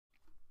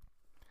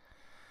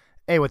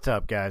Hey, what's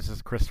up, guys? This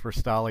is Christopher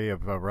Stolle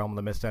of Realm of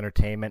the Mist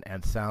Entertainment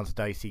and Sounds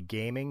Dicey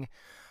Gaming.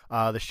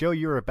 The show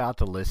you're about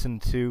to listen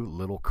to,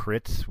 Little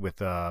Crits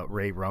with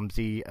Ray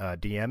Rumsey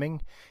DMing,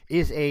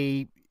 is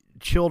a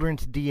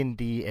children's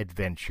D&D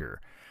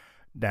adventure.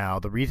 Now,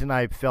 the reason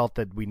I felt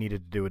that we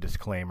needed to do a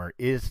disclaimer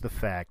is the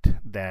fact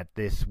that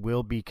this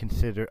will be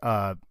considered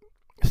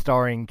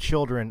starring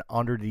children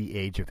under the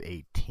age of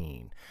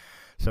 18.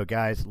 So,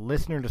 guys,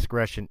 listener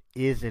discretion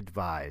is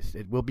advised.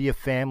 It will be a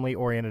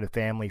family-oriented,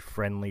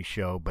 family-friendly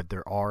show, but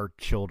there are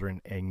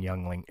children and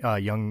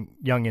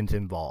youngins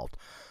involved.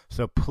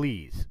 So,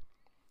 please,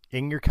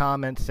 in your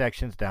comment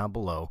sections down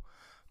below,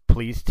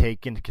 please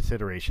take into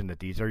consideration that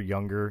these are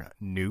younger,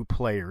 new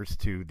players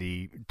to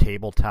the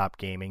tabletop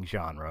gaming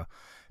genre,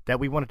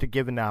 that we wanted to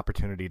give an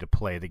opportunity to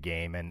play the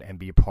game and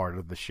be a part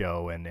of the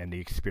show and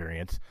the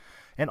experience.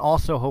 And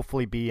also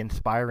hopefully be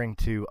inspiring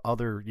to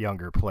other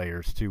younger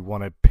players to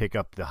want to pick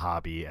up the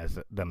hobby as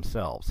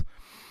themselves.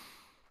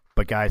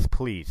 But guys,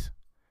 please,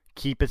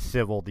 keep it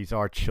civil. These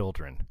are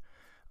children.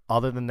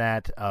 Other than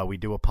that, we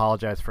do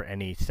apologize for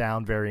any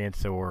sound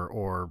variants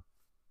or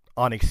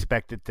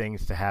unexpected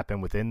things to happen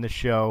within the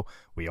show.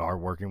 We are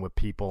working with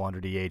people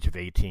under the age of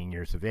 18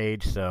 years of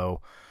age,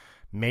 so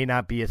may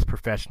not be as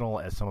professional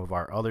as some of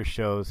our other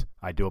shows.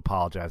 I do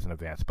apologize in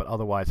advance. But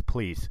otherwise,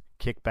 please,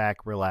 kick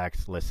back,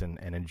 relax, listen,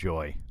 and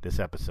enjoy this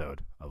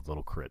episode of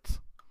Little Crits.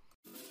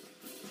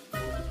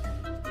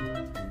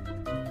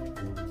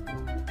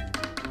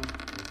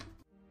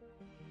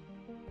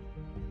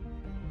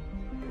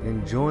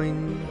 And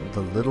join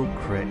the Little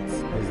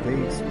Crits as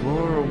they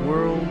explore a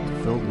world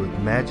filled with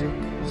magic,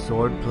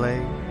 swordplay,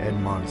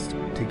 and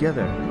monsters.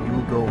 Together, you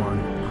will go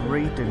on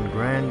great and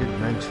grand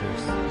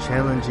adventures,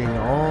 challenging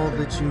all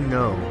that you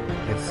know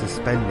and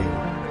suspending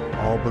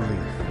all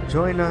belief.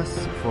 Join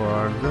us for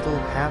our little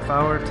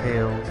half-hour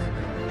tales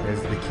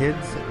as the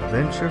kids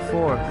venture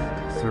forth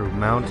through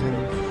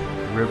mountains,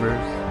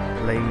 rivers,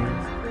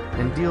 plains,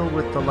 and deal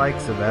with the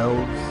likes of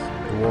elves,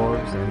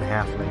 dwarves, and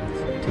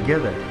halflings.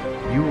 Together,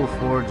 you will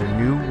forge a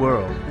new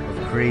world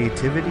of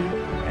creativity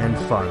and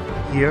fun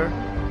here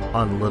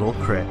on Little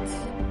Crits.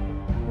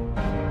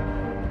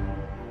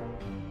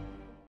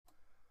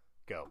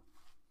 Go.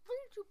 What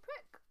did you pick?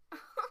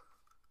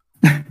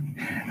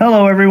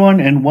 Hello, everyone,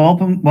 and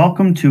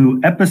welcome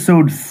to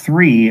episode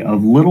 3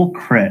 of Little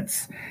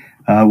Crits.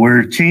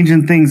 We're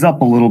changing things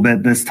up a little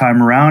bit this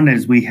time around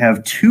as we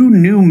have 2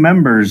 new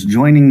members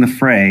joining the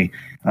fray.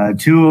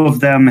 2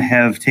 of them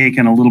have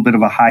taken a little bit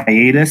of a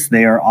hiatus.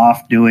 They are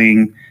off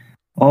doing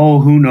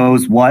who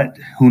knows what,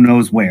 who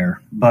knows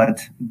where. But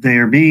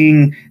they're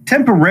being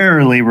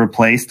temporarily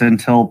replaced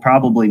until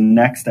probably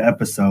next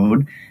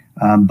episode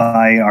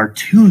by our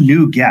 2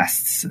 new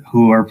guests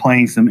who are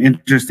playing some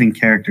interesting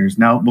characters.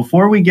 Now,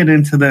 before we get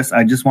into this,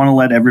 I just want to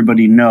let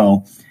everybody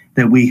know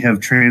that we have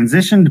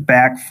transitioned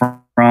back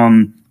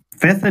from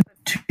 5th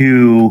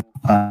to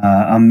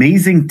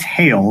Amazing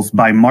Tales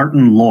by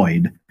Martin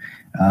Lloyd.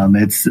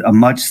 It's a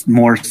much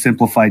more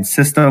simplified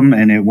system,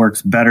 and it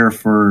works better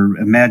for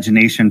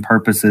imagination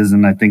purposes,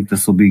 and I think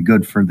this will be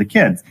good for the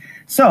kids.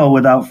 So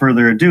without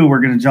further ado,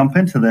 we're going to jump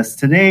into this.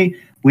 Today,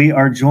 we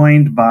are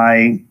joined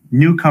by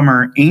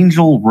newcomer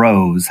Angel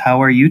Rose.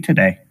 How are you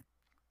today?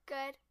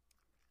 Good.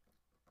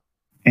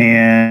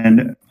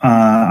 And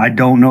I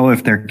don't know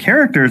if their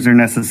characters are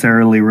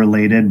necessarily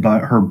related,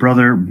 but her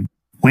brother,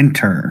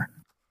 Winter.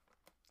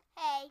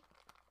 Hey.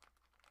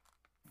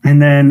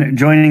 And then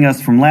joining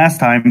us from last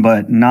time,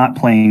 but not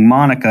playing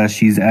Monica,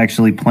 she's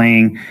actually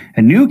playing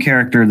a new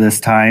character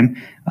this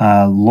time,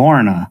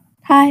 Lorna.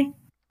 Hi.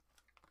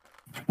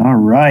 All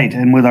right.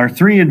 And with our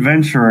 3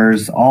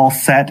 adventurers all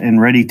set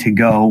and ready to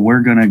go,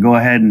 we're going to go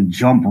ahead and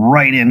jump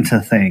right into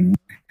things.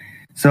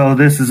 So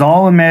this is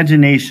all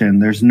imagination.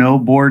 There's no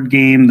board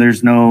game.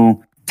 There's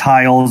no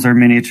tiles or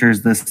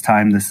miniatures this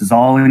time. This is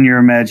all in your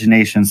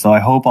imagination. So I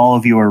hope all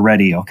of you are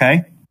ready,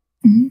 okay?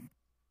 Mm-hmm.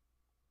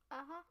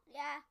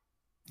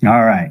 Yeah.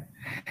 All right.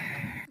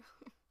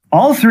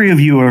 All 3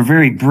 of you are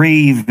very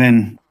brave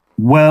and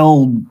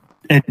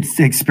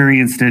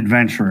experienced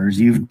adventurers.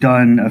 You've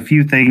done a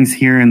few things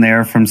here and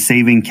there, from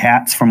saving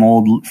cats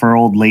for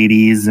old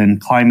ladies and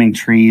climbing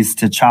trees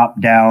to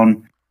chop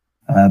down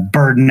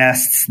bird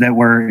nests that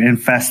were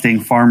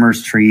infesting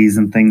farmers' trees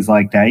and things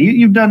like that.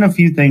 You've done a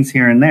few things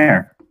here and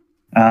there.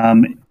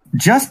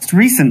 Just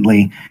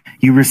recently,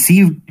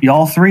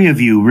 all 3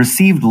 of you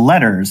received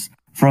letters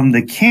from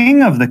the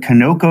king of the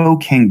Kanoko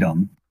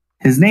Kingdom.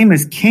 His name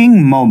is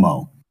King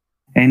Momo,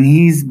 and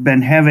he's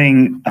been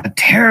having a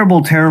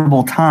terrible,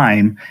 terrible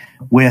time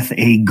with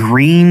a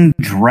green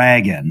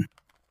dragon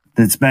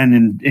that's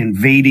been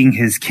invading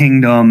his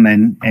kingdom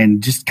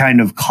and just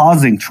kind of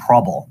causing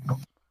trouble.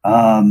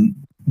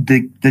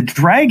 The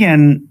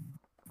dragon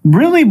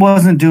really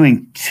wasn't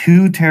doing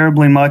too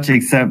terribly much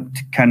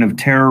except kind of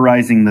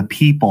terrorizing the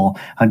people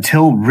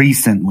until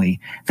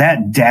recently.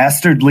 That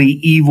dastardly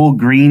evil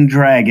green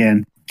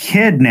dragon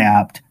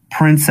kidnapped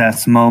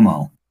Princess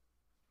Momo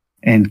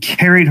and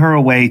carried her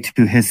away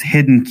to his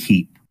hidden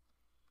keep.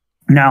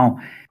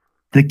 Now,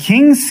 The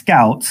king's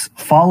scouts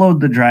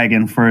followed the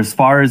dragon for as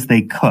far as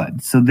they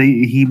could, so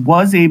he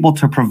was able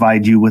to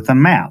provide you with a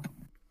map.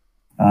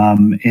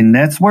 And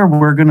that's where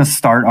we're going to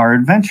start our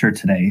adventure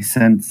today,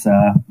 since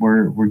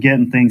we're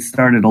getting things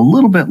started a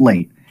little bit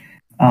late.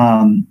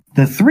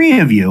 The three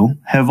of you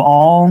have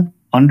all,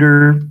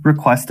 under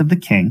request of the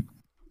king,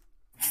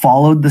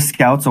 followed the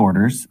scouts'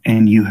 orders,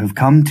 and you have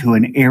come to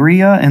an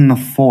area in the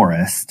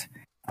forest.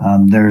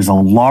 There's a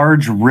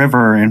large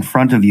river in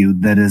front of you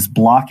that is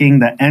blocking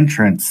the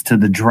entrance to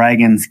the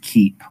dragon's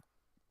keep.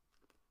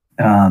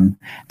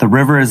 The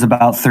river is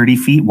about 30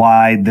 feet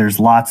wide. There's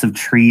lots of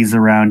trees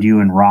around you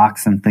and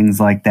rocks and things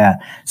like that.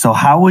 So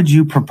how would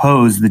you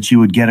propose that you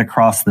would get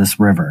across this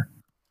river?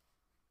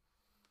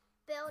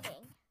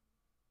 Building.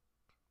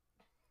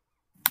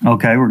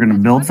 Okay, we're going to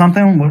build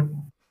something.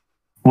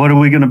 What are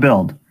we going to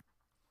build?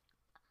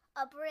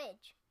 A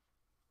bridge.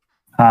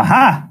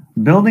 Aha!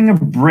 Building a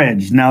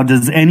bridge. Now,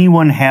 does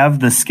anyone have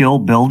the skill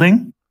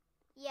building?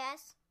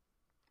 Yes.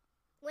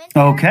 Winter.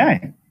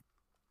 Okay.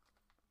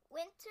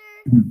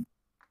 Winter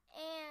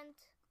and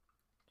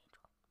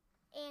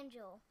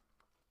Angel.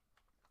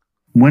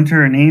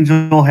 Winter and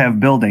Angel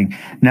have building.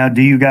 Now,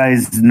 do you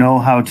guys know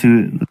how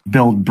to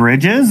build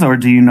bridges, or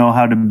do you know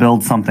how to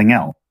build something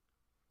else?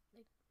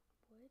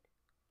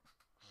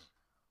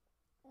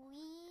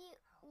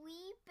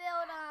 We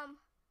build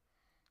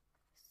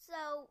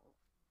so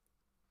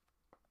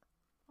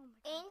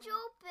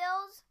Angel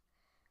builds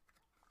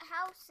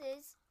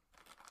houses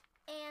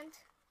and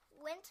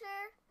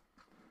Winter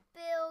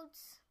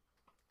builds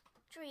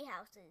tree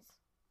houses.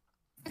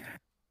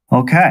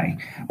 Okay.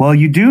 Well,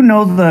 you do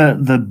know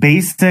the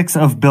basics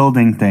of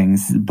building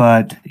things,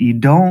 but you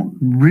don't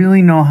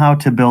really know how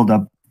to build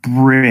a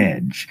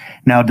bridge.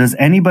 Now, does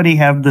anybody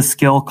have the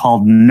skill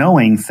called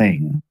knowing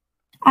things?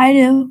 I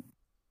do.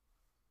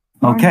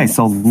 Okay,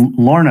 so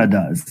Lorna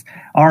does.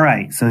 All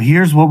right, so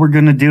here's what we're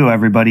going to do,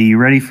 everybody. You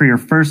ready for your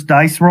first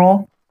dice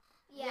roll?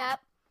 Yep.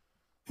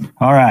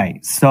 All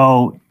right,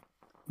 so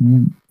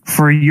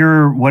for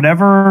your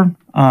whatever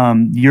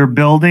your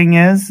building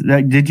is,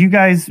 did you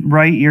guys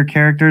write your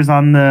characters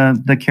on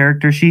the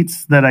character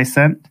sheets that I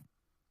sent?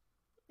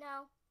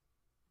 No.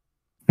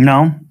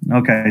 No?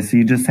 Okay, so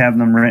you just have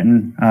them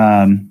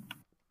written,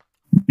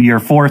 your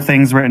 4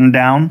 things written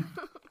down?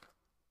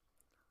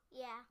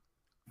 Yeah.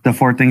 The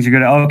 4 things you're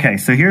good at? Okay,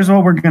 so here's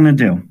what we're going to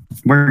do.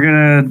 We're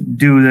going to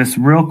do this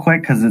real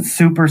quick because it's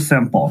super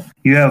simple.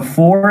 You have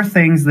 4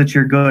 things that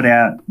you're good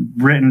at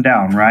written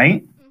down,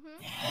 right?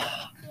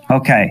 Yeah.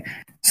 Okay,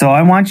 so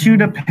I want you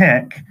to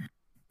pick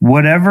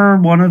whatever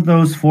one of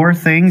those 4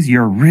 things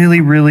you're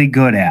really, really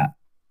good at.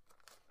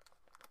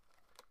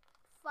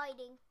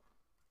 Fighting.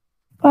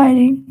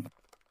 Fighting.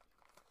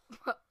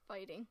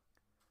 Fighting.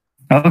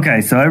 Okay,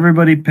 so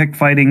everybody pick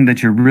fighting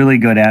that you're really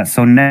good at.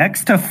 So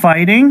next to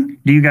fighting,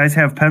 do you guys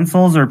have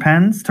pencils or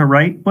pens to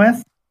write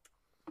with?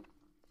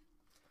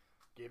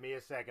 Give me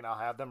a second. I'll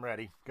have them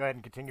ready. Go ahead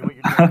and continue what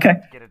you're doing.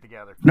 Okay. Get it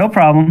together. No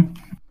problem.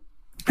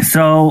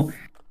 So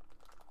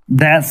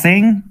that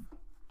thing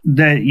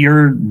that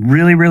you're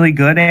really, really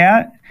good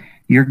at,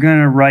 you're going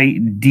to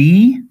write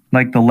D,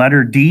 like the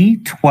letter D,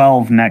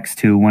 12 next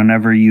to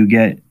whenever you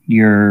get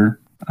your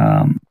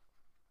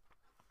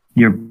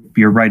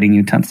writing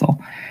utensil.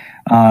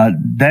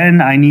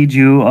 Then I need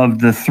you, of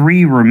the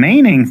 3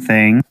 remaining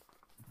things,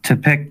 to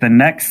pick the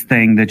next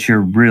thing that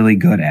you're really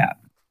good at.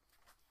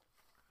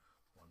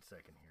 1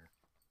 second here.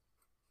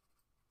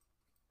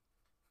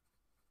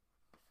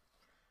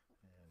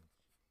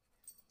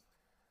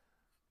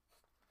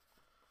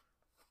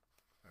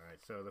 All right,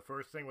 so the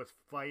first thing was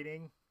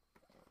fighting.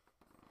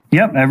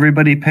 Yep,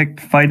 everybody picked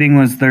fighting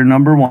was their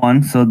number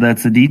 1, so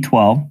that's a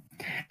D12.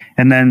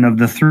 And then of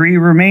the 3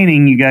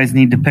 remaining, you guys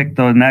need to pick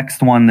the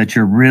next one that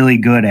you're really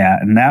good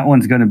at, and that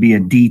one's going to be a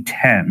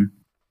D10.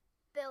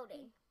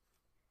 Building.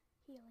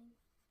 Healing.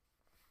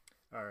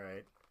 All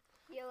right.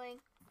 Healing.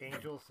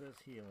 Angel says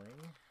healing.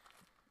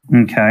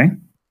 Okay.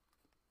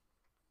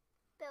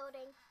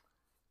 Building.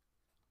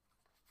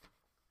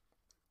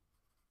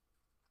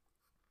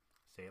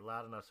 Say it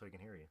loud enough so we can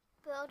hear you.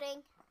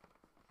 Building.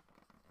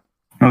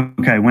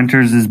 Okay,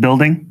 Winters is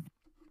building.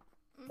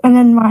 And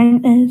then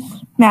mine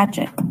is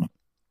magic.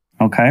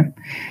 Okay.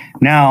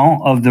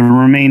 Now, of the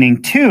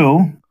remaining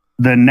 2,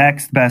 the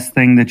next best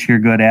thing that you're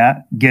good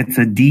at gets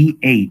a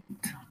D8.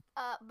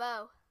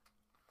 Bow.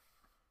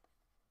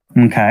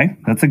 Okay,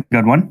 that's a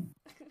good one.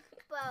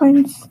 Bow.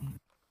 Mine's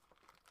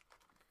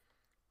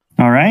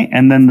All right,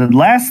 and then the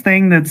last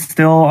thing that's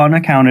still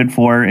unaccounted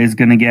for is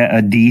going to get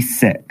a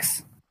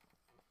D6.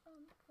 What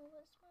was my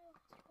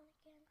last one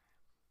again?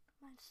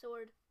 My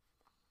sword.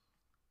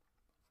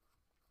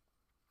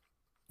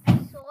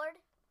 Sword.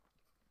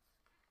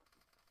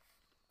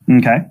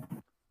 Okay.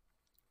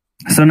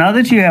 So now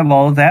that you have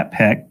all of that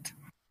picked,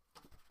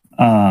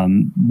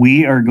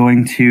 we are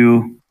going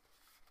to,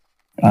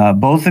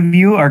 both of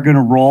you are going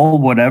to roll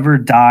whatever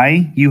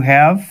die you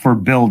have for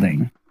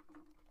building.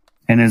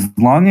 And as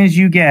long as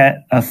you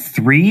get a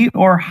 3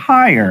 or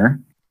higher,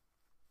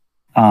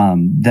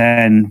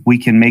 then we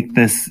can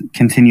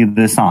continue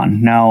this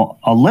on. Now,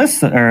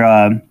 Alyssa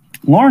or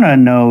Lorna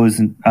knows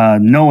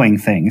knowing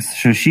things,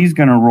 so she's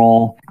going to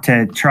roll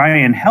to try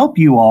and help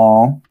you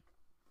all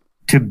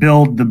to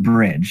build the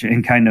bridge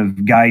and kind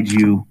of guide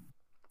you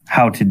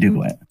how to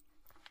do it.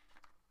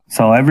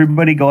 So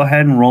everybody go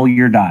ahead and roll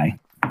your die.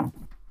 Tell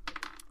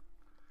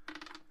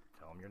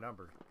them your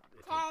number.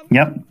 10.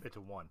 Yep. It's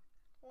a 1.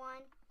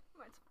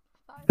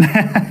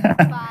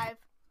 5.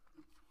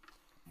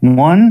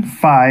 1,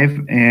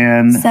 5,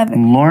 and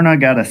 7. Lorna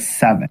got a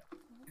 7.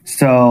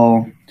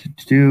 So to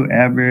do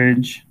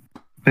average.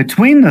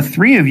 Between the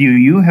three of you,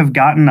 you have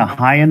gotten a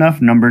high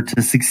enough number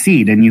to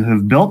succeed, and you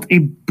have built a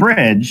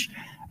bridge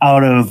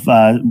out of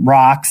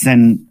rocks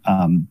and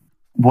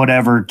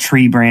whatever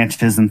tree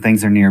branches and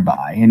things are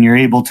nearby, and you're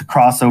able to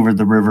cross over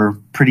the river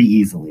pretty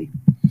easily.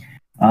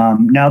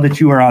 Now that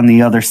you are on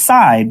the other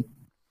side,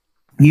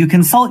 you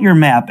consult your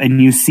map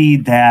and you see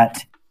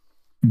that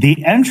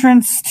the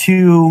entrance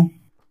to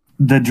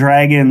the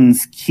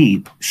Dragon's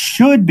Keep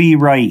should be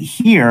right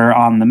here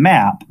on the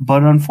map,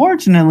 but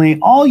unfortunately,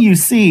 all you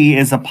see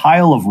is a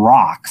pile of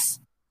rocks.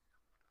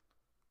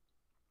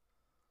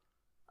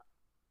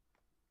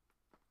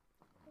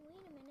 Wait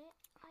a minute.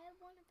 I have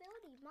one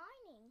ability.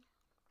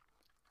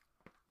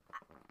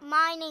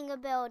 Mining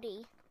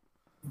ability.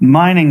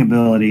 Mining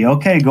ability.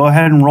 Okay, go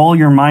ahead and roll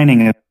your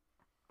mining.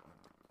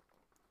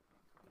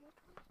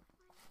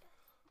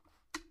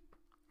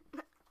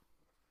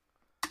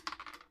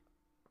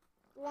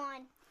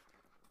 1.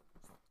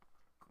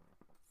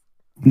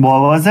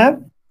 What was it?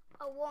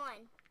 A 1.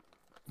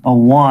 A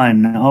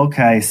 1.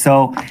 Okay,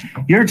 so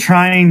you're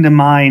trying to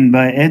mine,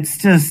 but it's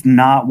just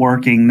not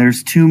working.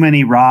 There's too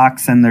many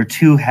rocks and they're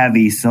too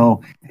heavy,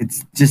 so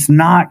it's just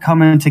not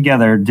coming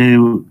together.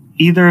 Do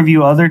either of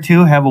you other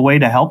two have a way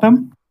to help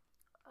him?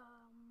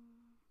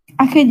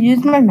 I could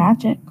use my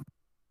magic.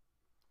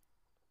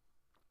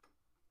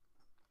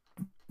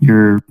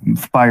 Your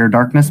fire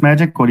darkness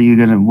magic?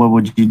 What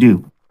would you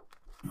do?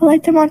 I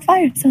light them on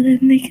fire so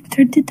then they can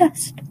turn to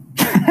dust.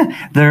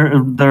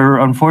 They're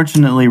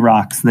unfortunately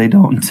rocks. They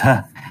don't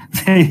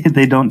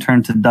they don't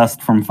turn to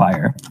dust from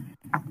fire.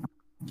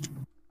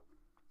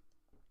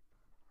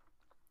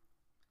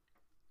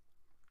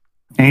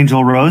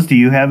 Angel Rose, do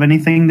you have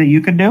anything that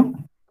you could do?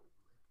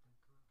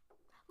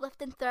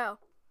 Lift and throw.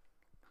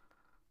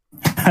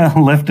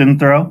 Lift and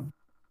throw?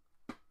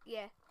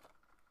 Yeah.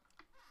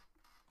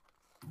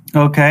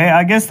 Okay,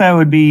 I guess that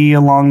would be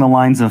along the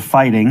lines of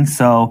fighting.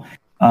 So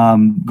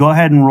go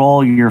ahead and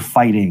roll your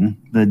fighting,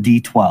 the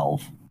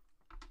D12.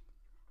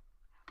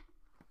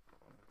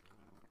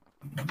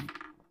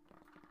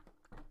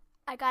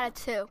 I got a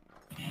 2.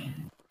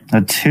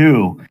 A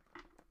 2.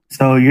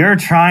 So you're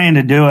trying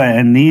to do it,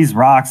 and these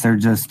rocks are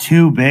just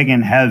too big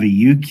and heavy.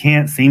 You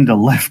can't seem to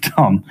lift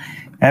them.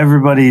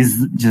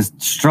 Everybody's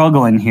just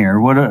struggling here.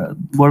 What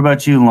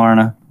about you,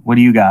 Lorna? What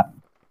do you got?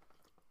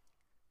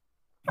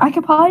 I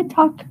could probably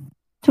talk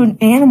to an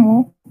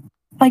animal,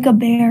 like a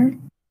bear,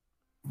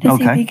 to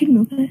see if they can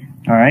move it.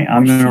 All right,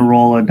 I'm going to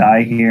roll a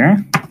die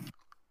here.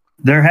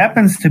 There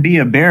happens to be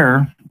a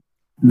bear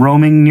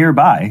roaming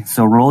nearby,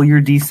 so roll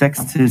your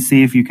D6 to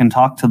see if you can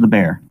talk to the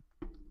bear.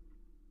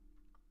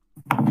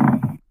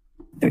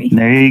 3.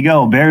 There you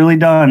go. Barely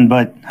done,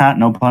 but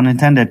no pun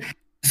intended.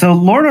 So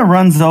Lorna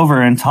runs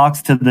over and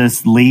talks to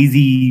this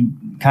lazy,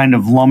 kind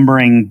of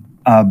lumbering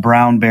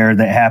brown bear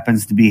that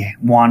happens to be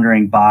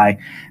wandering by.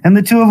 And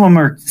the two of them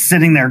are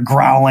sitting there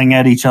growling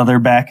at each other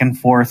back and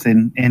forth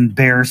in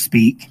bear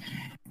speak.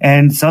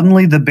 And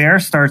suddenly the bear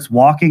starts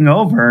walking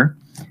over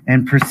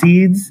and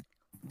proceeds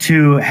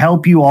to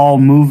help you all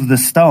move the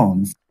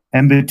stones.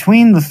 And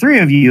between the three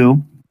of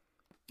you,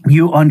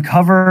 you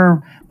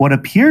uncover what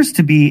appears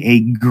to be a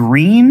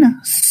green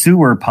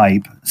sewer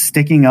pipe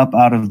sticking up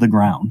out of the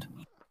ground.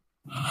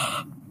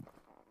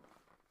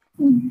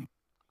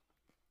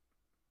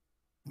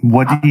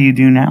 What do you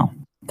do now?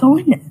 Go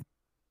in it.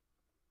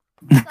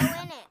 Go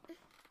in it.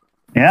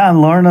 Yeah,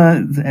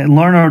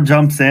 Lorna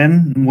jumps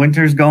in.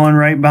 Winter's going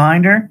right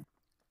behind her.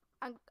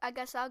 I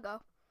guess I'll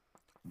go.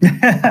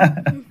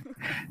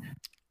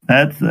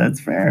 That's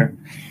fair.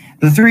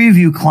 The three of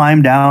you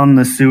climb down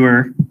the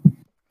sewer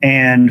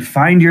and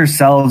find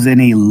yourselves in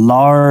a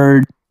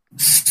large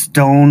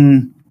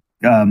stone,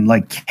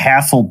 like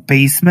castle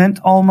basement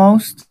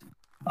almost.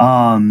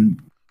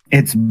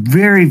 It's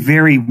very,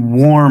 very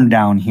warm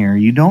down here.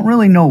 You don't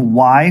really know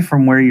why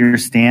from where you're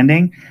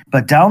standing,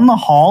 but down the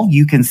hall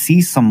you can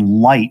see some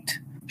light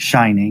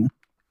shining.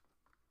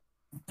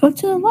 Go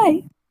to the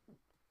light.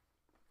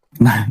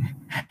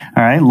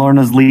 All right,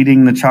 Lorna's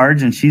leading the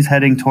charge and she's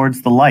heading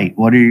towards the light.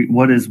 What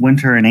is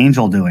Winter and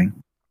Angel doing?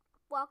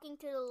 Walking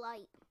to the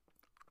light.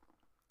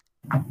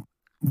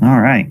 All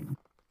right.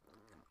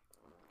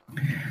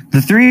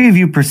 The three of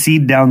you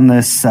proceed down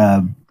this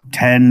 10,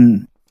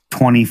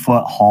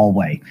 20-foot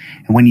hallway.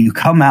 And when you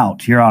come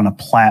out, you're on a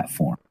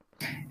platform.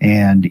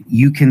 And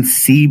you can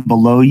see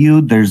below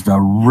you, there's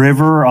a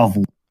river of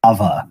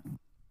lava.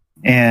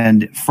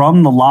 And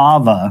from the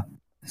lava,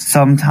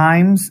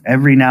 sometimes,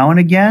 every now and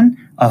again,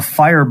 a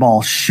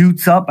fireball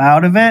shoots up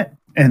out of it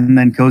and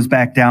then goes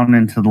back down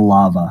into the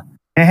lava.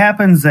 It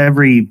happens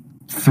every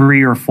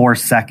 3 or 4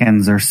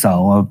 seconds or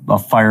so. A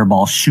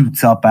fireball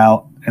shoots up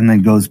out and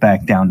then goes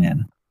back down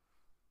in.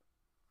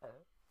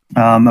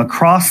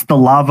 Across the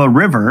lava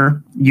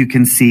river, you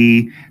can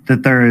see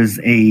that there is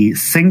a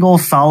single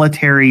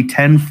solitary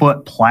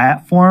 10-foot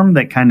platform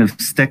that kind of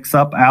sticks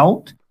up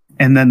out.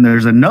 And then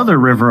there's another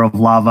river of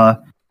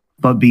lava,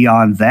 but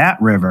beyond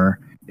that river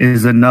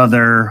is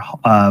another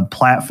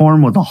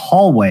platform with a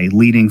hallway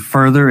leading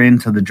further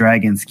into the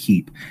Dragon's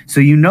Keep. So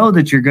you know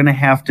that you're going to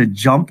have to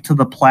jump to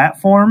the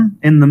platform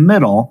in the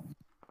middle,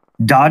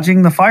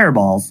 dodging the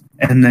fireballs,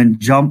 and then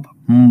jump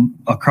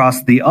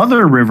across the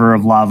other river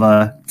of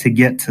lava to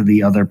get to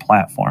the other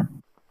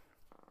platform.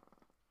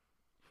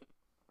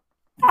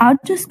 I'll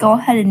just go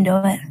ahead and do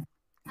it.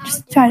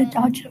 Just try to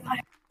dodge the fire.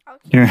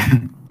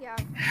 Okay. Yeah.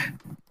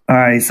 All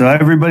right, so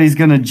everybody's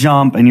going to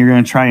jump, and you're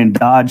going to try and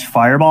dodge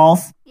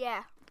fireballs?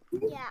 Yeah.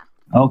 Yeah.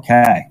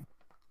 Okay.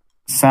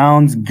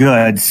 Sounds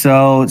good.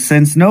 So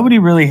since nobody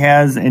really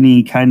has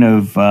any kind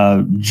of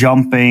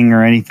jumping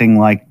or anything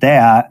like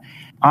that,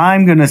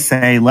 I'm going to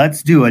say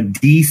let's do a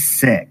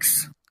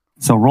D6.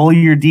 So roll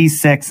your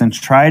D6 and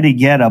try to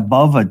get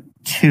above a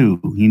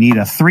 2. You need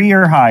a 3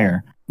 or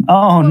higher.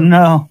 Oh,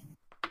 no.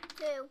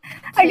 2.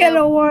 I got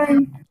a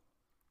 1.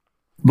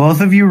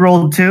 Both of you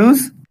rolled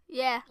 2s?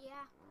 Yeah.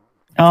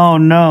 Oh,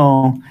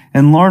 no.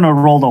 And Lorna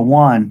rolled a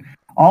 1.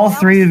 All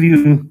three of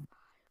you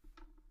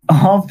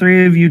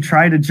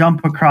try to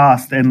jump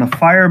across, and the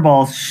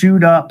fireballs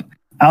shoot up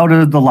out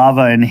of the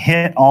lava and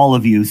hit all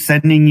of you,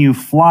 sending you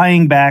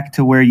flying back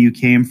to where you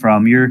came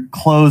from. Your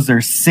clothes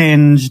are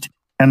singed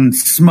and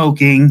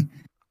smoking,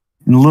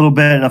 and a little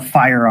bit of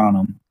fire on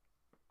them.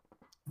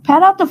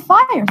 Pat out the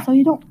fire so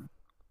you don't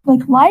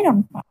light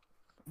on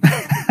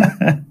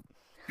fire.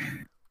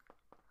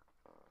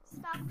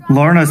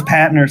 Lorna's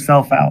patting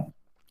herself out.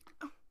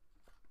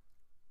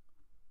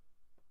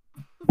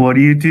 What are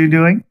you two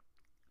doing?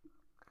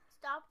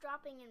 Stop,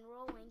 dropping, and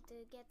rolling to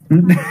get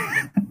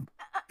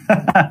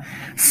the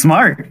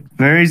Smart.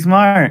 Very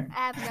smart. I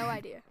have no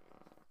idea.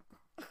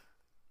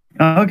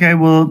 Okay,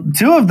 well,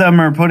 2 of them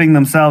are putting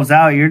themselves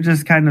out. You're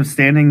just kind of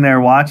standing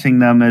there watching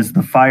them as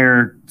the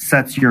fire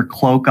sets your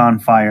cloak on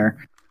fire,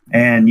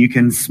 and you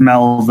can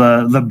smell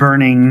the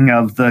burning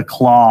of the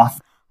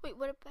cloth. Wait,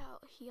 what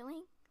about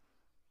healing?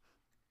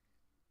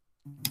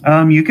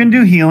 You can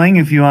do healing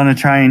if you want to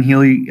try and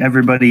heal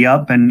everybody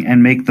up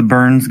and make the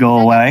burns go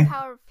I away. got the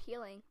power of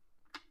healing.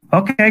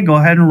 Okay, go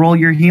ahead and roll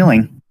your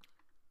healing.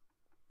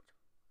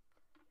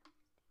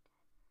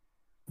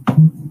 Oh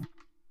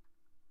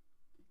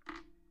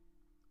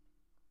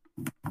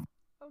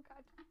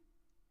god.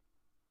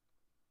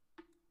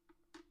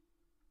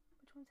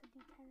 Which one's a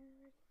D10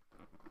 already?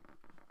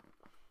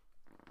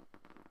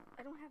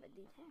 I don't have a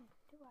D10,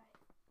 do I?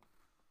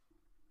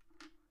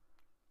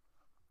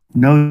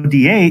 No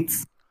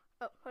D8s.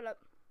 Oh, hold up.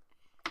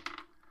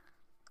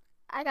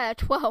 I got a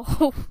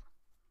 12.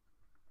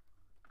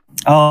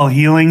 Oh,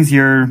 healing's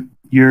your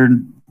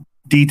D12?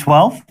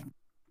 D10.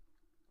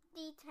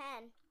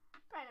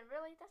 Brandon,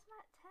 really? That's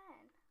not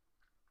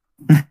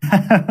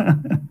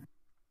 10.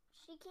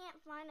 She can't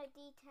find a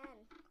D10.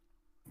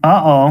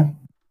 Uh-oh.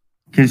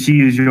 Can she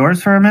use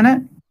yours for a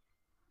minute?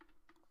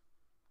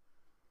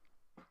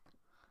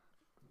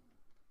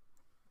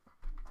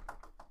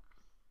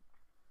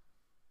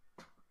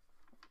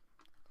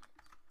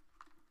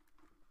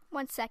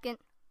 One second.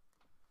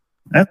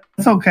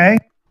 That's okay.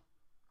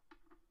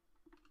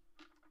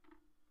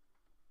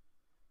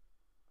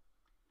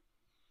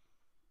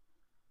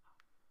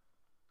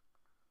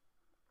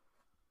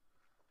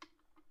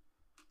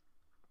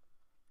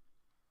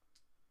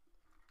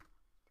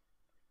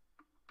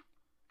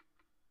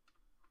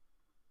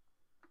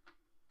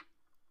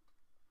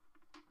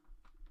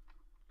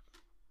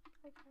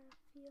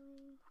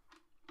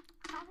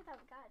 I don't think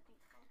I've got a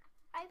D10.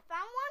 I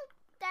found one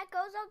that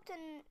goes up to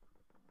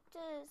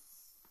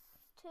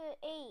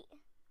 8.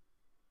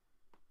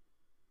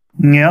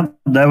 Yep,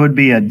 that would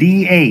be a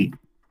D8.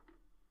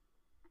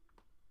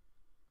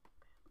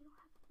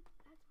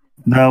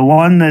 The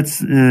one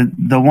that's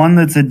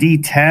a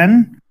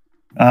D10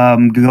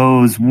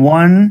 goes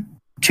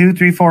 1, 2,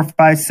 3, 4,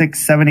 5,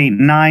 6, 7, 8,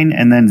 9,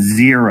 and then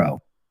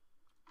 0.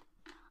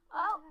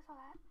 Oh,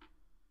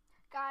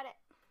 got it.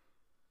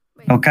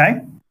 Wait.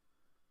 Okay,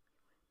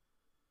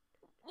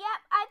 Yep,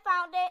 I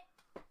found it.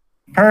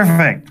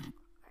 perfect.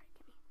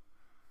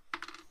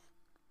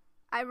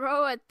 I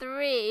roll a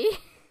 3.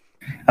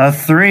 A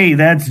 3,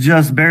 that's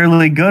just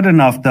barely good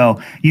enough,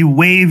 though. You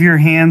wave your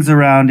hands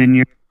around and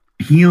your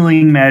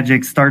healing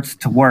magic starts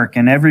to work,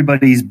 and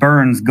everybody's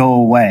burns go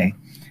away.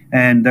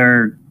 And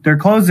their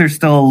clothes are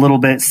still a little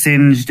bit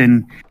singed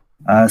and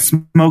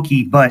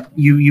smoky, but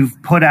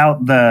you've put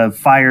out the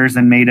fires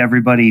and made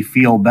everybody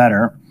feel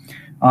better.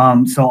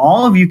 So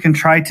all of you can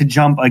try to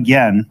jump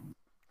again.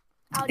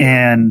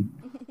 And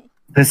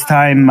this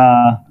time,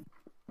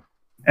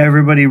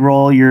 everybody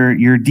roll your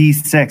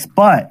D6.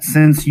 But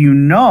since you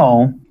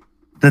know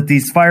that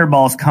these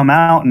fireballs come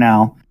out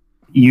now,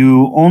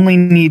 You only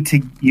need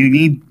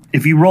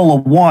if you roll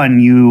a 1,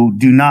 you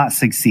do not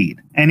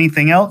succeed.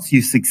 Anything else,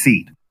 you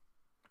succeed.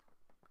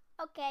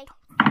 Okay.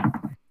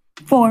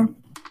 4.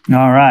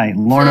 All right.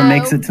 Lorna 2.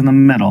 makes it to the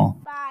middle.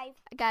 5.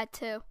 I got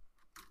 2.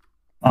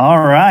 All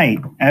right.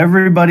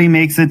 Everybody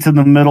makes it to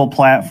the middle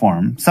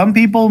platform. Some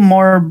people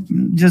more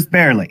just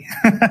barely.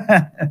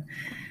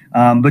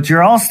 But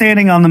you're all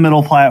standing on the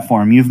middle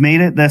platform. You've made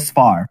it this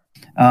far.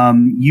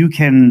 You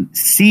can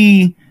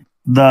see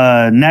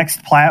the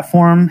next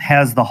platform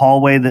has the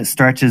hallway that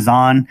stretches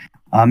on.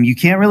 You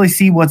can't really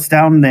see what's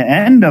down the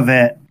end of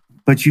it,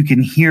 but you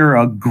can hear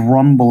a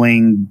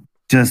grumbling,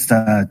 just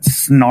a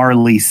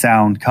snarly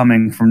sound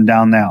coming from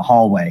down that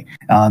hallway.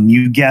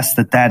 You guess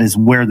that is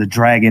where the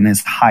dragon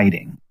is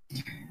hiding.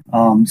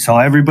 So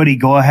everybody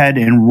go ahead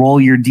and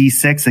roll your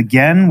D6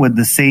 again with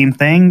the same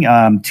thing.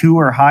 2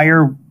 or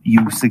higher,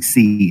 you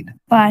succeed.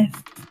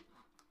 5.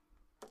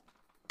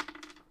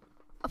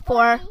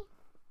 4.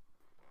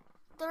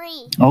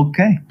 3.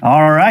 Okay.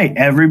 All right.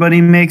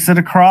 Everybody makes it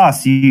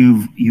across.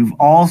 You've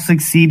all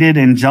succeeded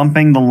in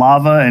jumping the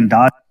lava and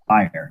dodging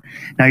fire.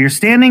 Now you're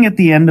standing at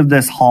the end of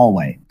this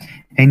hallway,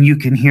 and you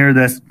can hear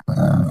this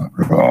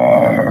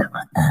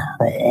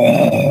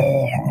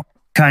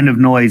kind of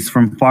noise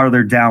from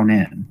farther down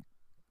in.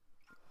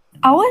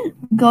 I would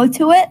go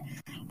to it,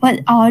 but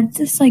I would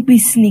just be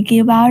sneaky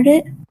about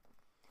it.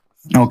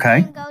 Okay.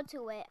 You can go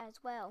to it as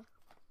well.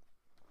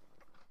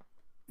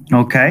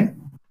 Okay.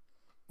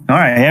 All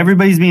right.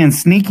 Everybody's being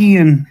sneaky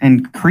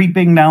and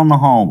creeping down the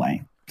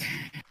hallway.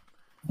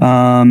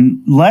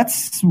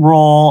 Let's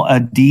roll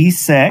a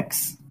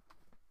D6,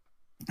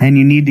 and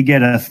you need to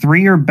get a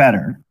 3 or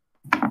better.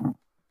 I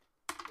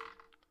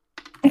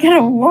got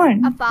a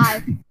 1. A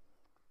 5. 3.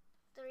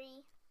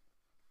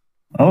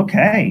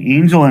 Okay.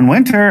 Angel and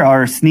Winter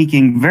are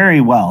sneaking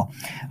very well.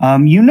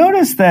 You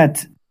notice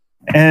that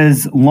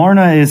as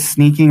Lorna is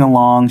sneaking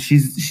along,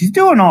 she's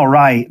doing all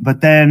right,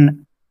 but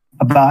then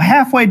about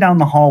halfway down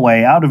the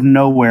hallway, out of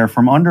nowhere,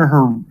 from under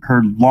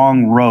her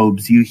long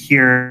robes, you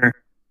hear,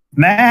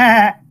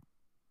 "Matt."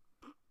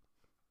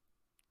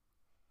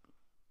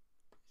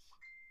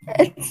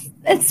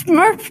 It's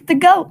Murph the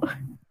goat.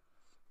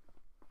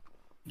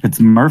 It's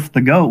Murph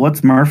the goat.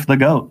 What's Murph the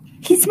goat?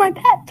 He's my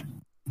pet.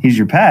 He's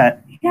your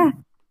pet? Yeah.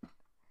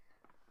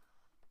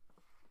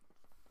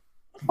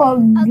 Oh A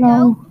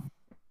no. goat.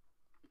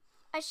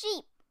 A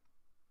sheep.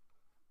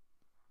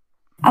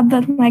 I've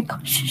been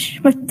shh,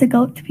 with the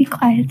goat to be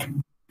quiet.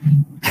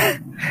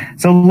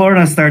 So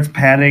Lorna starts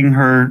patting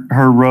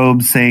her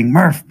robe, saying,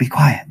 "Murph, be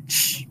quiet.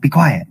 Shh, be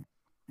quiet."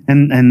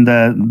 And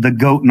the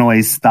goat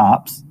noise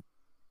stops.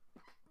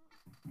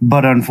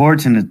 But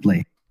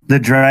unfortunately, the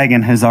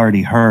dragon has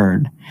already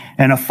heard,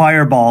 and a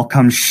fireball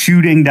comes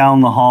shooting down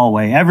the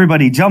hallway.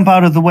 Everybody jump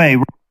out of the way.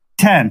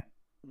 10.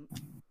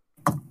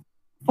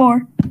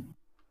 4.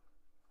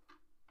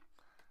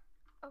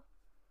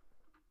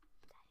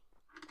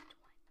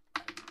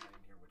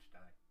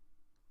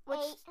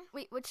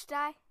 Which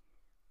die?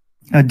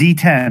 A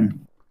D10.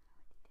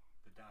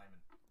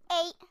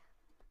 8.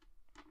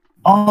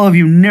 All of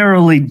you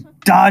narrowly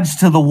dodge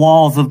to the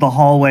walls of the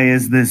hallway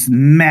as this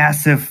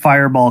massive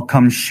fireball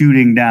comes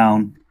shooting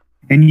down.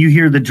 And you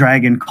hear the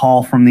dragon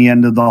call from the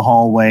end of the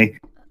hallway,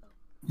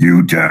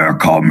 "You dare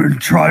come and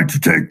try to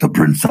take the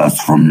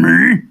princess from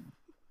me?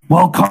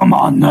 Well, come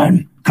on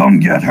then. Come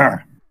get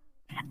her."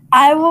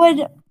 I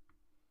would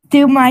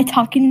do my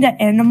talking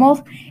to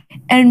animals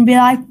and be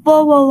like,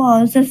 whoa, whoa,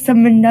 whoa, it's just a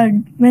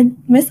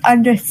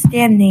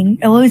misunderstanding.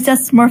 It was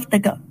just Murph the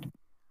goat.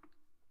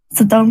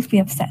 So don't be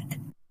upset.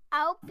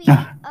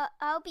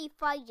 I'll be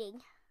fighting.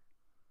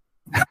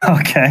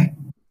 Okay.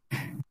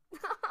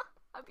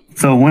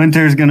 So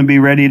Winter's going to be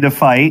ready to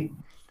fight.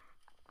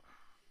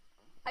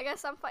 I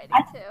guess I'm fighting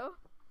too.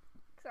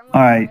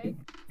 All right.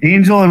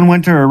 Angel and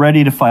Winter are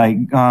ready to fight.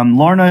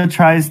 Lorna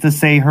tries to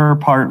say her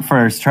part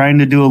first, trying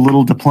to do a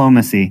little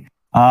diplomacy.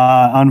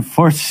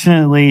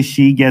 Unfortunately,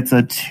 she gets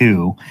a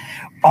 2.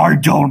 "I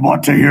don't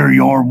want to hear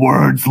your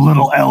words,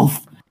 little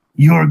elf.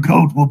 Your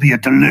goat will be a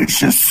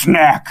delicious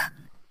snack.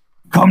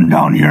 Come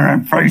down here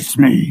and face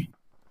me."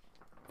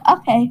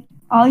 Okay,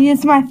 I'll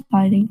use my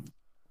fighting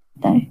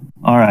die.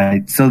 All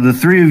right. So the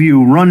 3 of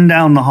you run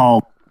down the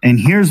hall, and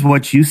here's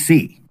what you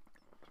see.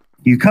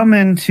 You come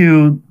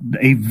into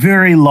a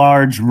very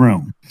large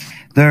room.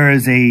 There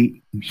is a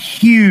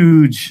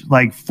huge,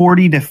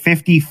 40 to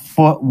 50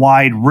 foot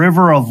wide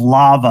river of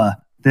lava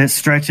that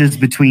stretches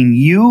between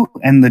you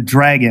and the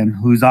dragon,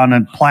 who's on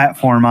a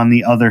platform on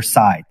the other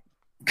side.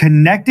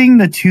 Connecting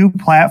the 2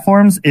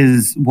 platforms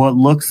is what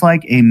looks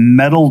like a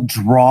metal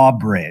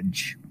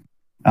drawbridge.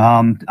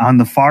 On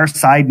the far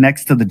side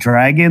next to the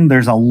dragon,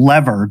 there's a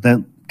lever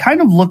that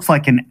kind of looks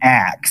like an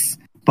axe,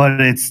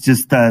 but it's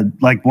just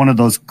one of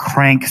those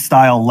crank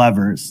style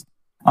levers.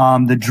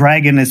 The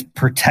dragon is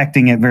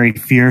protecting it very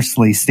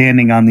fiercely,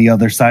 standing on the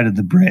other side of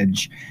the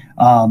bridge.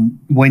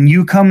 When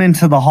you come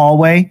into the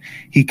hallway,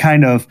 he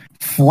kind of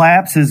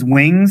flaps his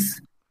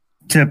wings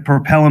to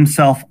propel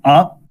himself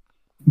up,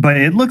 but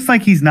it looks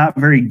like he's not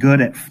very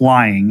good at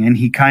flying, and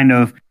he kind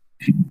of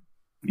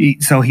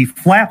So he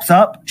flaps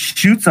up,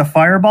 shoots a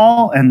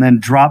fireball, and then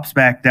drops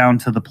back down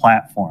to the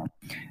platform.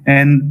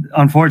 And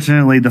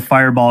unfortunately, the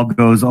fireball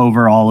goes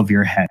over all of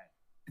your head.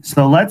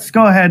 So let's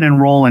go ahead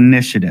and roll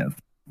initiative.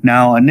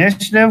 Now,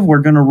 initiative, we're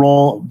going to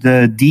roll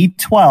the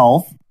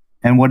D12,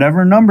 and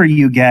whatever number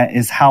you get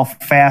is how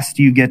fast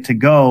you get to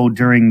go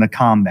during the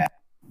combat.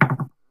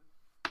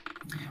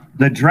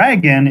 The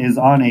dragon is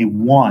on a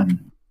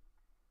 1.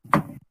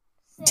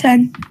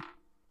 10.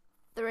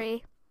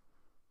 3.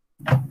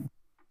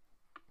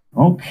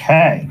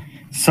 Okay.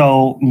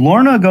 So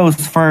Lorna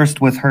goes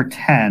first with her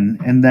 10,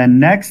 and then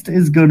next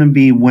is going to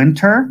be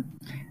Winter,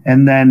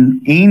 and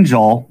then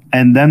Angel,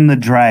 and then the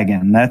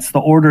dragon. That's the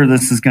order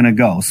this is going to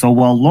go. So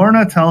while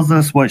Lorna tells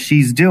us what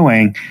she's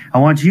doing, I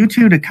want you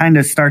two to kind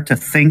of start to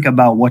think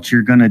about what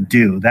you're going to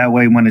do. That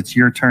way, when it's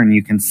your turn,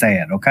 you can say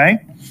it, okay?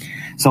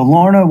 So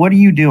Lorna, what are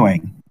you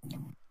doing?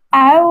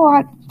 I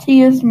want to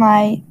use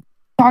my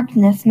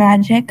darkness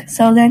magic,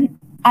 so then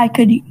I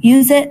could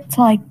use it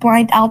to like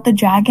blind out the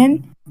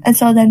dragon, and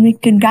so then we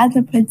can grab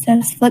the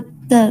princess, flip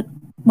the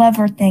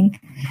lever thing,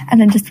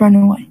 and then just run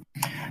away.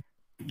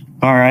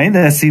 All right,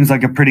 that seems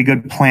like a pretty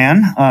good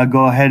plan.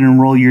 Go ahead and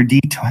roll your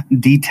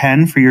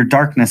D10 for your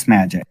darkness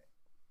magic.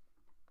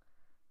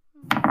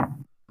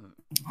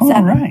 7.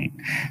 All right.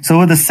 So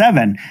with a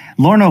 7,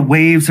 Lorna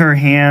waves her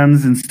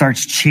hands and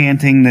starts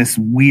chanting this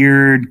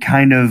weird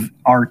kind of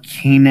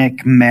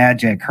arcanic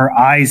magic. Her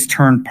eyes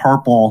turn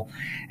purple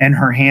and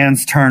her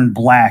hands turn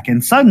black.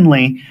 And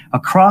suddenly,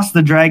 across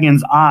the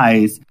dragon's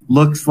eyes,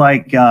 looks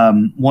like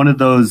one of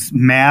those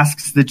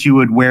masks that you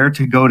would wear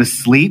to go to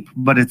sleep,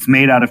 but it's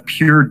made out of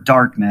pure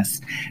darkness.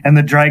 And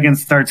the dragon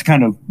starts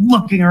kind of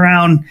looking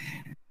around.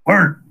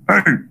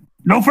 Hey,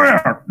 no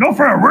fair,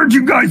 where'd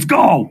you guys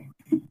go?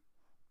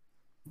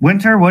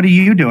 Winter, what are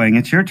you doing?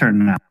 It's your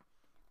turn now.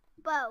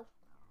 Bow.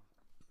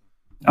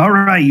 All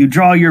right, you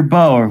draw your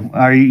bow.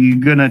 Are you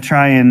going to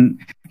try and...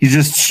 You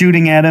just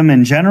shooting at him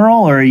in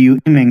general, or are you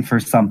aiming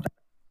for something?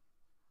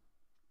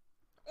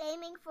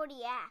 Aiming for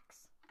the axe.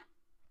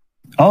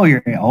 Oh,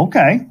 you're...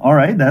 Okay, all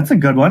right, that's a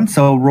good one.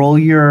 So roll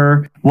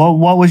your...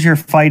 What was your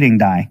fighting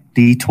die?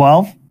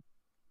 D12?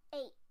 8.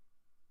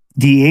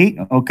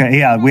 D8? Okay,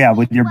 yeah,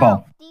 with your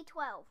bow.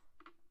 D12.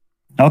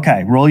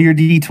 Okay, roll your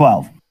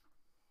D12.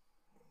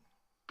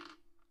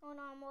 Oh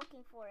no, I'm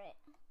looking for it.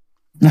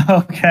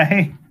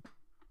 Okay.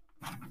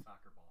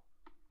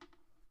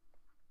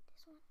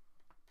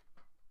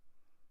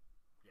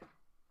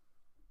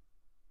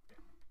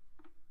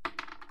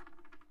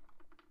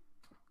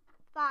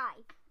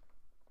 Five.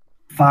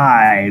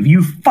 5.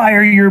 You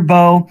fire your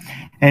bow,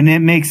 and it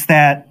makes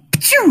that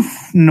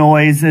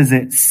noise as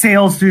it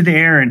sails through the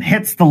air and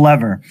hits the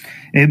lever.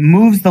 It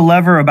moves the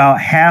lever about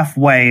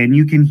halfway, and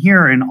you can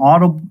hear an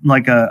audible,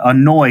 like a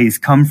noise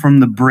come from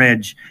the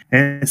bridge.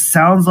 It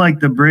sounds like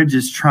the bridge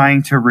is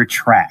trying to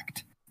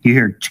retract. You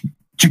hear chuk,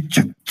 chuk,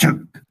 chuk,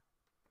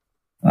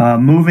 chuk.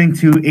 Moving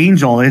to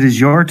Angel, it is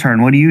your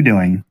turn. What are you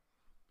doing?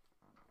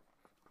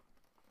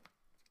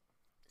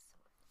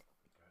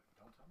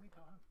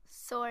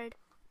 Sword.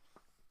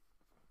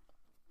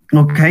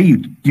 Okay,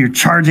 you're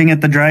charging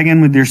at the dragon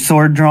with your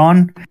sword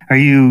drawn. Are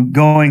you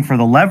going for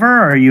the lever,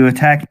 or are you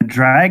attacking the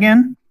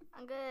dragon?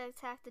 I'm gonna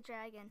attack the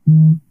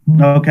dragon.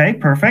 Okay,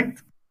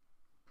 perfect.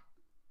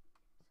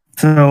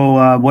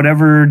 So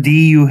whatever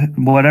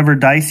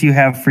dice you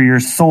have for your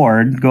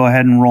sword, go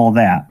ahead and roll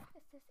that.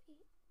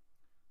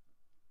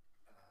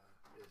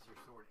 Is your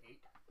sword 8?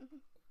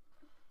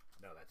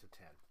 No, that's a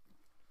 10.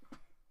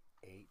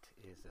 8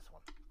 is this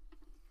one.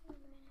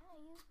 I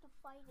used to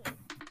fight it.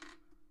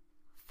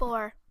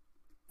 4.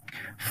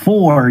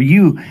 4,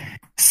 you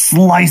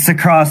slice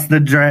across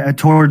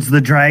towards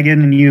the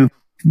dragon, and you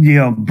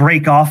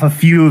break off a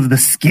few of the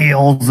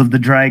scales of the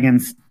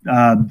dragon's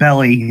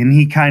belly, and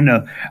he kind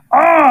of,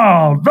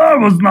 oh, that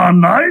was not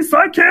nice.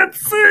 I can't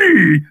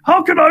see.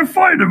 How can I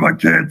fight if I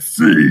can't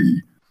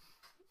see?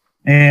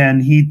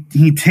 And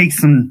he takes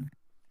some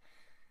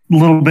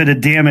little bit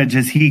of damage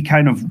as he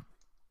kind of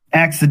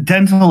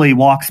accidentally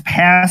walks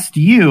past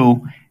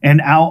you and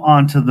out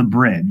onto the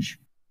bridge.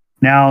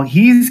 Now,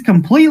 he's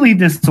completely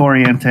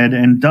disoriented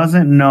and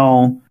doesn't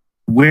know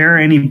where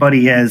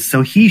anybody is,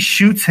 so he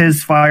shoots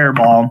his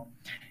fireball,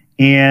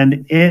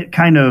 and it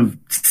kind of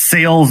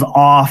sails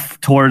off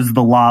towards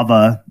the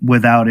lava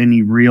without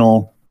any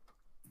real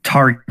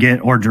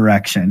target or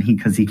direction,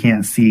 because he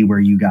can't see where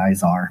you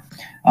guys are.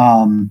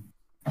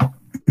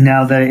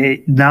 Now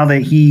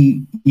that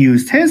he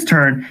used his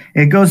turn,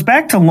 it goes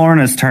back to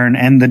Lorna's turn,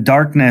 and the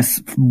darkness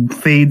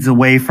fades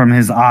away from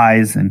his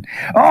eyes. And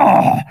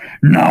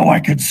now I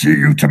can see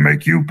you to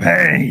make you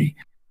pay,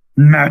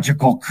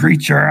 magical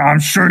creature. I'm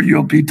sure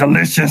you'll be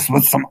delicious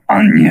with some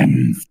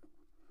onions.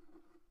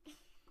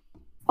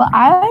 What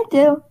I would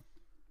do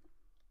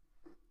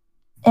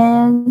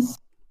is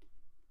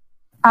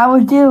I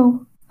would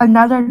do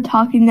another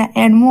talking to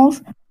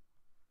animals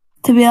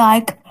to be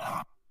like,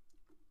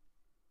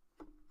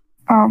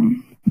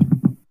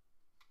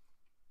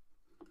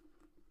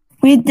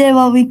 we did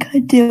what we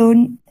could do,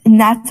 and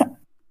that's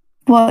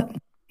what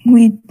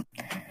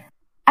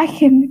I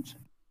can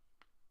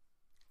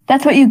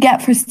That's what you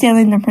get for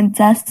stealing the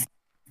princess.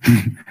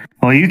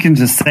 Well, you can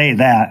just say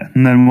that,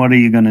 and then what are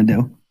you going to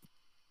do?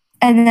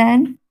 And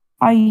then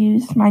I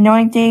use my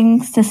knowing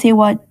things to see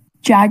what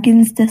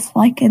dragons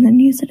dislike and then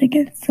use it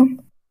against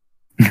them.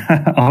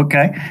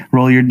 Okay.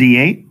 Roll your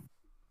D8.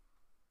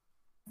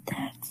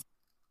 That's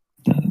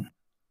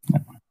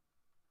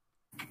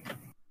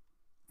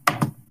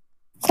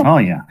Oh,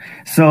 yeah.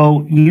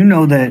 So you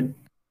know that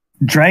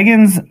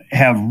dragons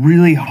have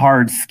really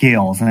hard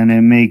scales, and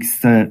it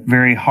makes it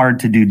very hard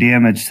to do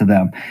damage to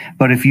them.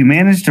 But if you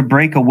manage to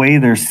break away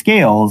their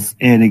scales,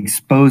 it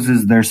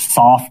exposes their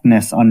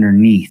softness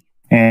underneath.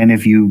 And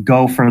if you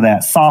go for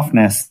that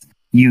softness,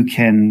 you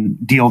can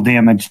deal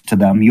damage to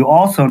them. You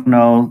also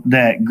know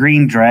that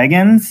green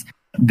dragons,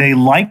 they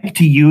like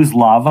to use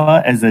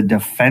lava as a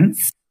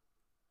defense,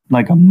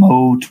 like a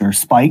moat or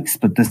spikes,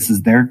 but this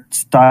is their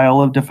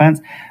style of defense.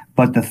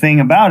 But the thing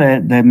about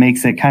it that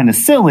makes it kind of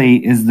silly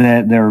is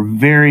that they're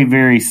very,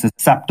 very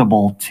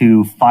susceptible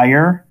to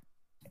fire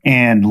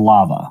and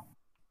lava.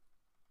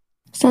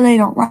 so they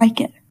don't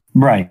like it.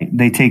 Right.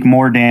 They take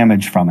more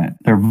damage from it.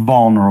 They're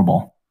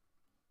vulnerable.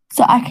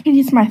 So I could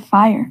use my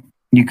fire.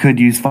 You could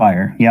use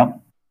fire.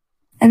 Yep.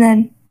 And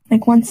then,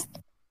 like, once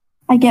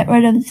I get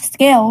rid of the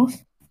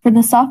scales for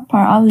the soft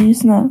part, I'll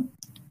use the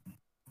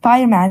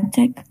fire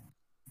magic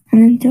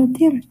and then deal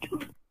damage to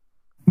it.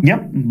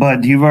 Yep.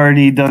 But you've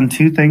already done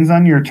two things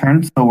on your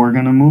turn, so we're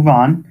going to move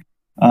on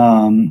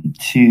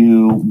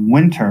to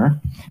Winter.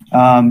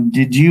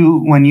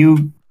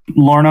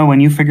 Lorna, when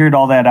you figured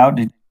all that out,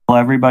 did you tell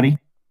everybody?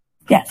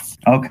 Yes.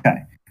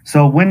 Okay.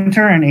 So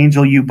Winter and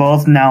Angel, you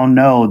both now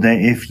know that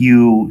if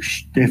you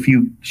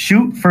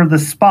shoot for the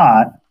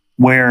spot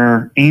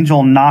where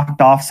Angel knocked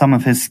off some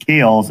of his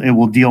scales, it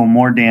will deal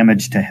more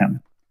damage to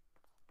him.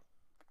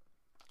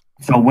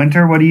 So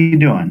Winter, what are you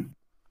doing?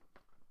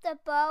 The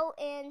bow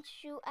and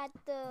shoot at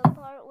the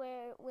part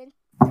where when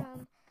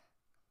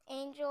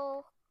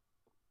Angel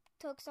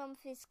took some of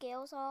his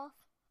scales off.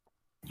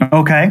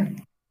 Okay.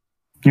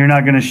 You're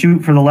not going to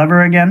shoot for the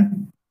lever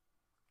again?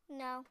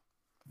 No.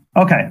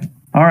 Okay.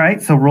 All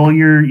right. So roll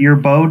your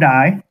bow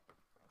die.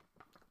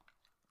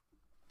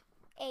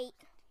 8.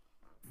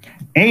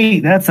 8.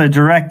 That's a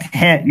direct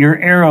hit. Your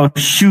arrow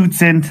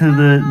shoots into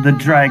the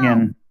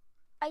dragon.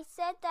 I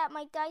said that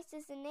my dice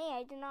is an 8.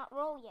 I did not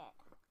roll yet.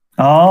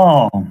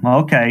 Oh,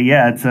 okay.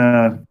 Yeah, it's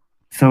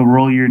so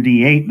roll your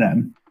D8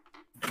 then.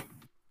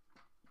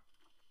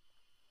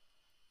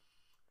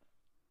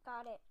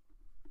 Got it.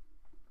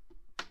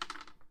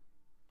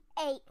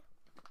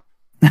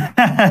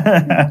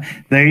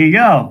 8. There you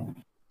go.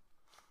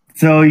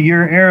 So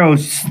your arrow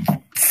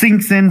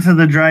sinks into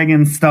the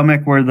dragon's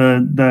stomach where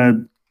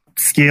the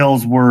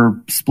scales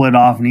were split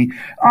off, and he,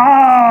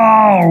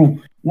 "Ow!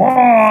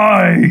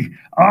 Why?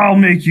 I'll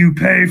make you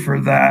pay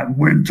for that,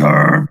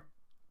 Winter."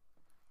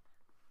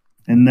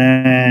 And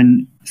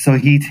then, so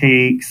he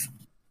takes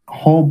a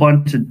whole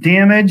bunch of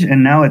damage,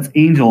 and now it's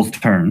Angel's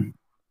turn.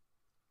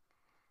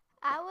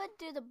 I would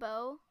do the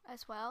bow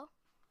as well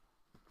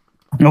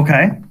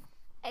Okay.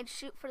 and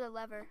shoot for the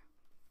lever.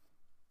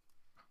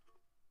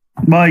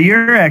 Well,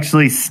 you're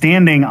actually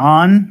standing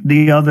on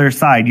the other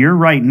side. You're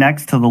right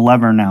next to the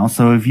lever now.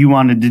 So if you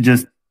wanted to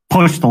just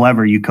push the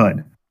lever, you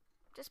could.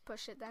 Just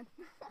push it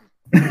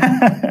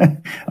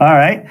then. All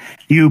right.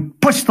 You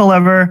push the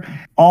lever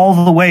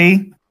all the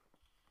way,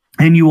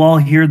 and you all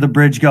hear the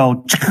bridge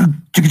go,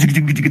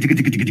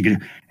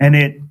 and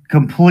it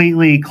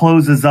completely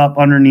closes up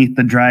underneath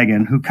the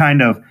dragon, who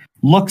kind of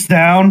looks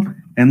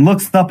down and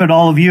looks up at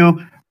all of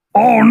you.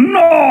 "Oh,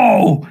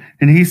 no!"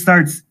 And he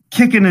starts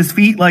kicking his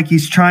feet like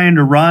he's trying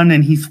to run,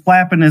 and he's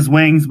flapping his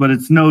wings, but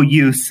it's no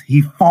use.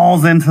 He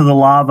falls into the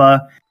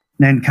lava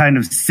and then kind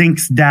of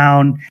sinks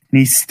down, and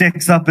he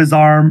sticks up his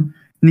arm,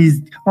 and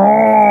he's,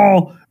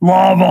 "Oh,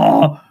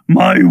 lava,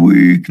 my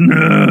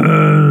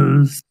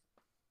weakness."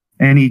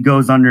 And he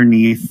goes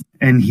underneath,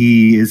 and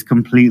he is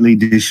completely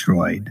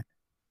destroyed.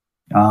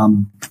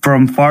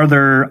 From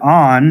farther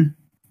on,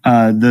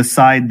 the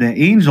side the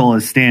Angel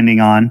is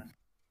standing on,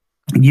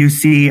 you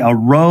see a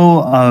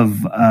row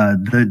of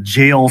the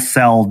jail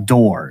cell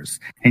doors,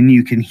 and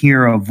you can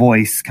hear a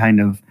voice kind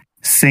of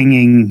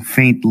singing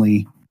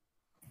faintly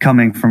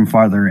coming from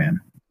farther in.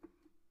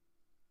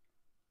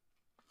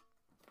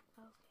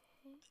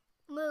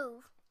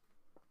 Move.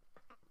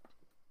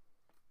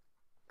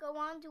 Go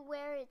on to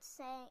where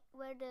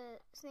where the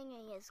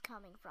singing is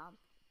coming from.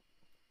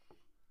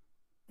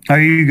 Are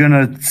you going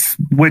to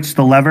switch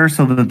the lever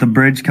so that the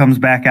bridge comes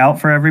back out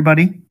for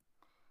everybody?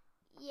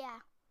 Yeah.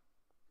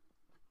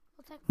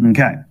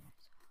 Okay.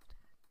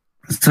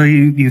 So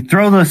you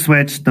throw the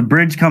switch, the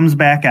bridge comes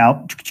back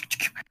out,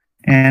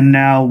 and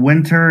now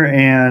Winter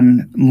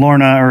and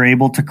Lorna are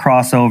able to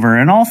cross over,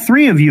 and all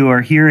three of you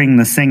are hearing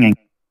the singing.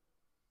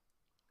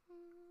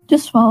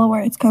 Just follow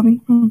where it's coming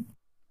from.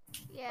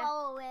 Yeah.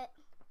 Follow it.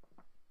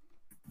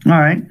 All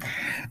right.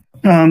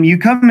 You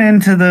come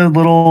into the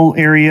little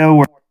area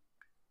where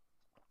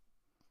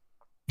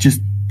just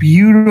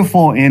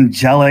beautiful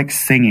angelic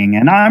singing,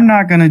 and I'm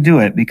not going to do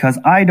it because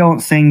I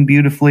don't sing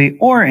beautifully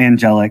or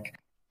angelic.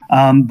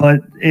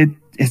 But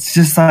it's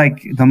just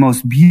like the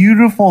most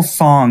beautiful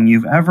song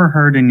you've ever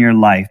heard in your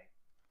life.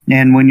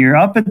 And when you're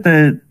up at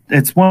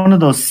it's one of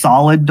those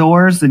solid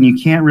doors and you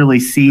can't really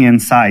see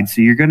inside.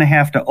 So you're going to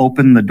have to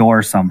open the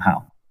door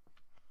somehow.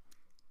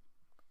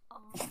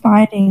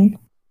 Fighting.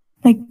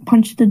 Like,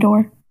 punch the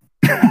door.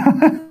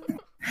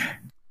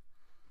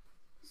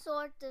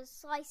 Sword to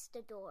slice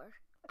the door.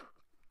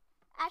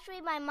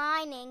 Actually, by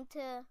mining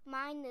to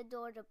mine the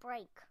door to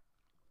break.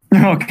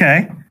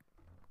 Okay.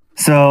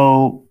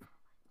 So,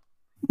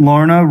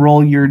 Lorna,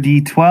 roll your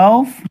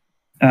D12.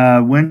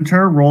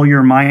 Winter, roll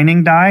your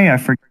mining die. I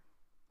forget.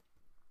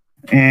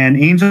 And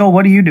Angel,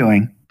 what are you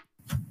doing?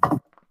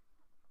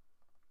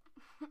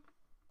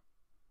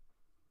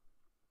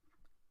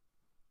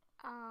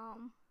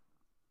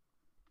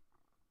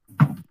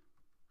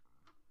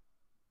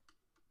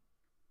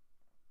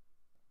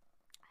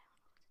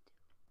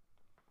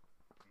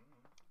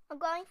 I'm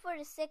going for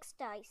the 6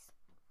 dice.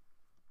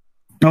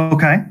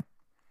 Okay.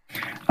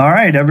 All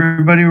right,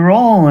 everybody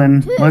roll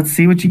and let's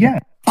see what you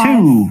get.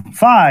 2,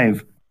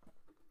 5.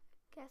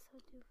 Guess I'll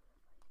do.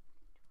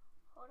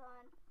 Hold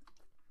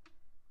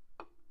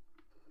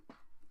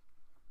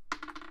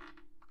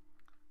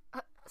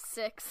on.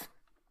 6.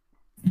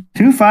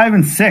 2, 5,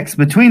 and 6.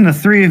 Between the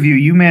three of you,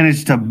 you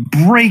managed to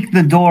break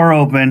the door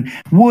open.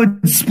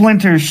 Wood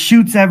splinters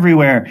shoots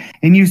everywhere.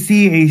 And you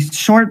see a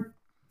short,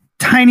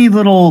 tiny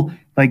little,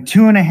 like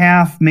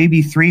 2.5,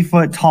 maybe 3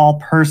 foot tall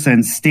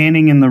person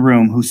standing in the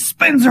room who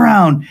spins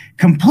around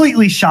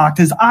completely shocked.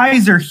 His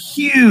eyes are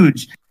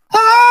huge.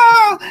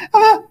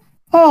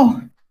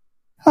 Oh,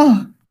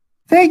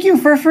 thank you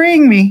for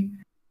freeing me.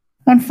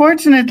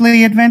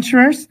 Unfortunately,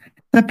 adventurers,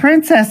 the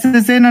princess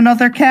is in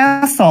another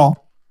castle.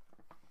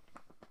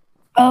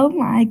 Oh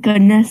my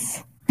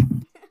goodness.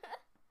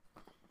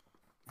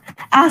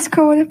 Ask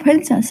her what a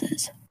princess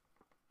is.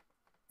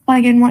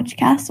 Like in which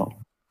castle?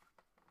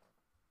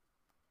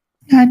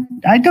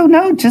 I don't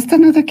know, just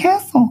another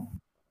castle.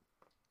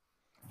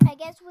 I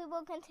guess we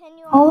will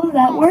continue on. All of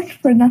that worked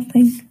for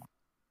nothing.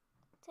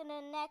 To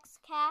the next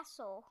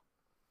castle.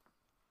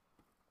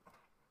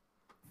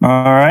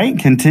 All right,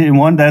 continue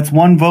one. That's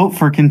one vote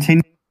for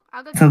continue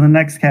to the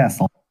next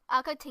castle.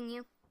 I'll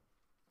continue.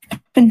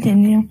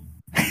 Continue.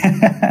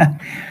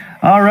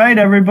 All right,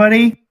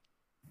 everybody.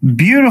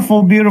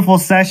 Beautiful, beautiful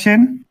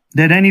session.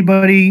 Did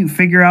anybody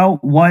figure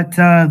out what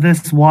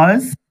this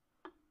was?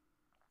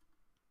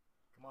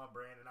 Come on,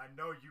 Brandon. I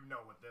know you know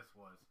what this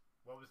was.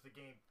 What was the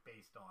game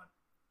based on?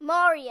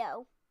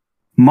 Mario.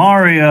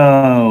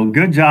 Mario.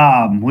 Good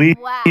job. We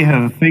Wow.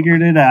 have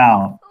figured it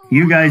out.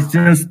 You guys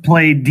just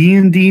played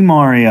D&D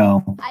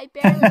Mario. I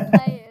barely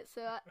play it,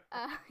 so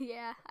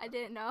yeah, I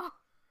didn't know.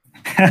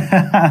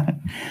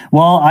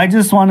 Well, I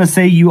just want to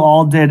say you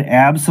all did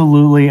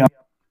absolutely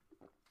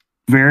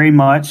very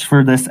much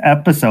for this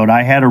episode.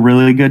 I had a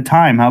really good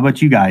time. How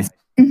about you guys?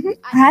 I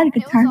had a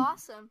good time. It was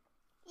awesome.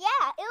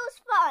 Yeah, it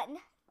was fun.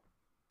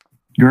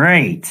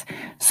 Great.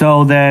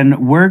 So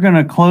then we're going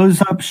to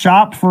close up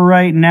shop for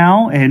right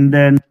now. And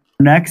then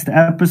next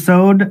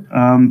episode,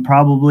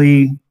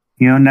 probably,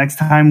 next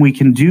time we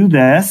can do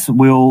this,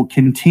 we'll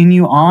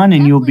continue on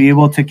and you'll be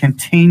able to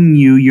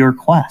continue your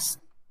quest.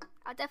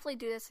 I'll definitely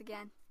do this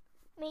again.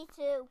 Me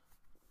too.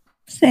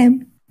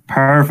 Same.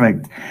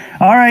 Perfect.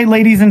 All right,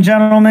 ladies and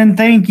gentlemen,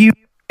 thank you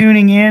for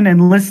tuning in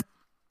and listening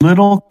to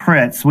Little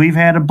Crits. We've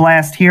had a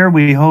blast here.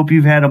 We hope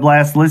you've had a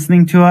blast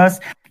listening to us.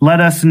 Let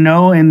us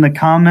know in the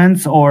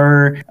comments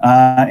or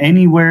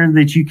anywhere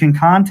that you can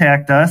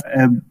contact us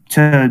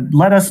to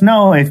let us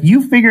know if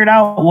you figured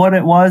out what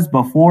it was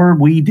before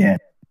we did.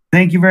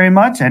 Thank you very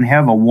much and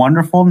have a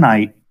wonderful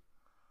night.